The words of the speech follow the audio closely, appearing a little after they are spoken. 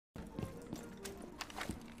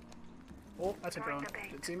Oh, that's a drone.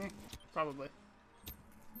 Did it see me? Probably.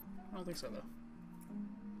 I don't think so, though.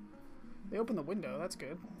 They opened the window. That's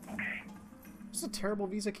good. This is a terrible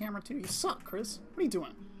Visa camera, too. You suck, Chris. What are you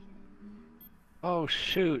doing? Oh,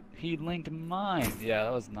 shoot. He linked mine. Yeah,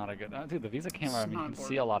 that was not a good... dude, the Visa camera, I mean, you can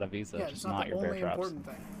see a lot of Visa. Yeah, just it's not the your bear only traps. important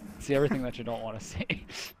thing. See everything that you don't want to see.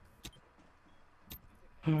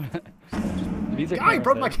 Visa Guy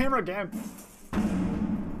broke my there. camera again.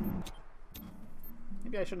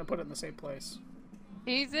 Maybe I shouldn't have put it in the same place.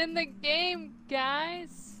 He's in the game,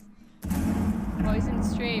 guys. Oh, he's in the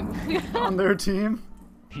stream. On their team.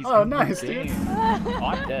 He's Oh, in the nice, dude. game. Oh,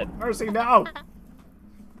 I'm dead. Mercy, no!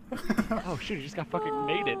 Oh, shoot, he just got fucking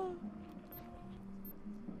mated.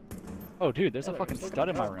 Oh, dude, there's a fucking stud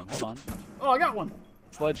in my room. Hold on. Oh, I got one.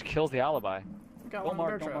 Sledge kills the alibi. Got Don't one mark,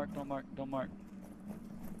 bear don't trap. mark, don't mark, don't mark.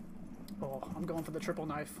 Oh, I'm going for the triple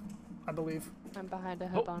knife. I believe. I'm behind a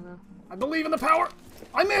Habano. I believe in the power!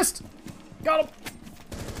 I missed! Got him!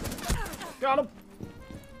 Got him!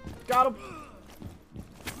 Got him!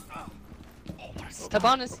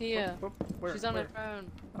 Habano's here. Where? She's on Where? her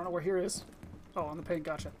phone. I don't know where here is. Oh, on the paint,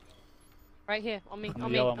 gotcha. Right here, on me, On the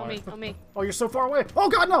on me, yellow on me, mark. on me. Oh, you're so far away. Oh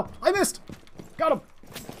god, no! I missed! Got him!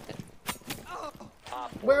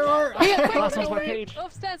 Where are Here, quick, Last quick, one's my quick. cage.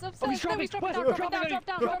 Upstairs, upstairs. Oh, he's dropping, No, he's dropping Wes, down, he's dropping down, dropping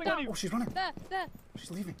drop on down, you. drop down. Oh, she's running. There, there.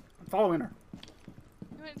 She's leaving. I'm following her.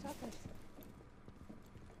 You went to top us.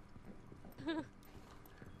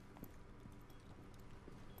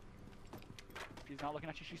 She's not looking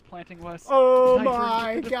at you, she's planting, Wes. Oh Sniper,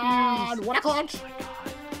 my get the god! fuse. What a clutch!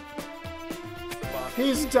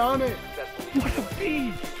 He's done it! What a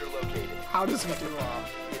feed! How does he do it?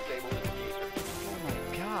 Oh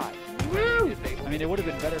my god. Woo! I mean, it would have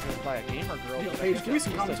been better if it was by a gamer girl. Yo, but Paige, I give me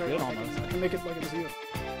think some that's commentary. good I almost. can make it like it was you.